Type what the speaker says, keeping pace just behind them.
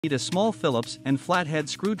Need a small Phillips and flathead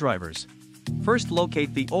screwdrivers. First,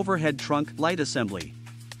 locate the overhead trunk light assembly.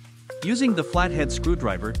 Using the flathead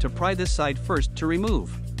screwdriver to pry this side first to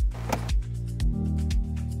remove.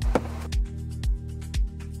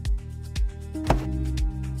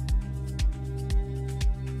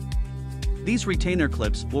 These retainer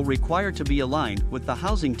clips will require to be aligned with the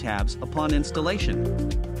housing tabs upon installation.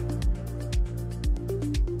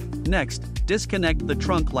 Next, disconnect the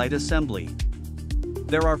trunk light assembly.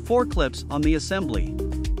 There are 4 clips on the assembly.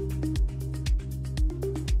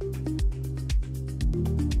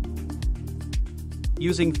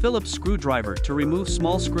 Using Phillips screwdriver to remove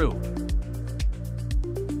small screw.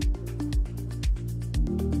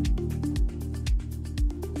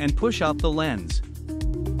 And push out the lens.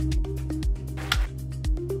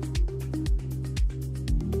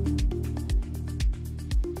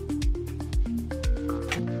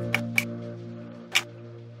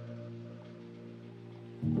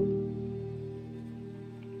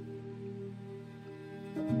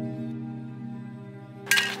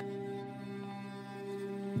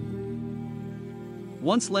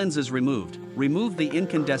 Once lens is removed, remove the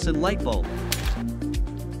incandescent light bulb.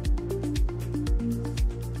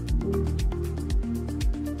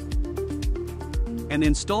 And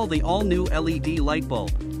install the all-new LED light bulb.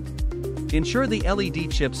 Ensure the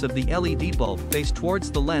LED chips of the LED bulb face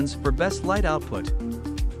towards the lens for best light output.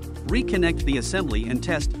 Reconnect the assembly and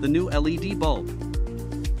test the new LED bulb.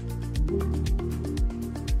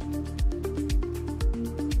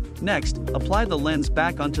 Next, apply the lens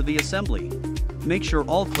back onto the assembly. Make sure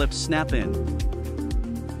all clips snap in.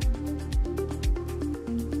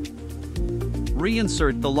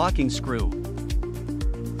 Reinsert the locking screw.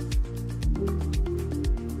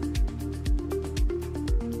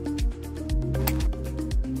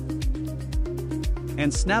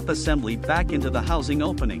 And snap assembly back into the housing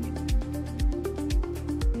opening.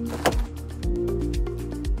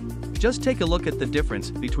 Just take a look at the difference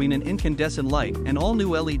between an incandescent light and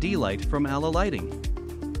all-new LED light from Ala Lighting.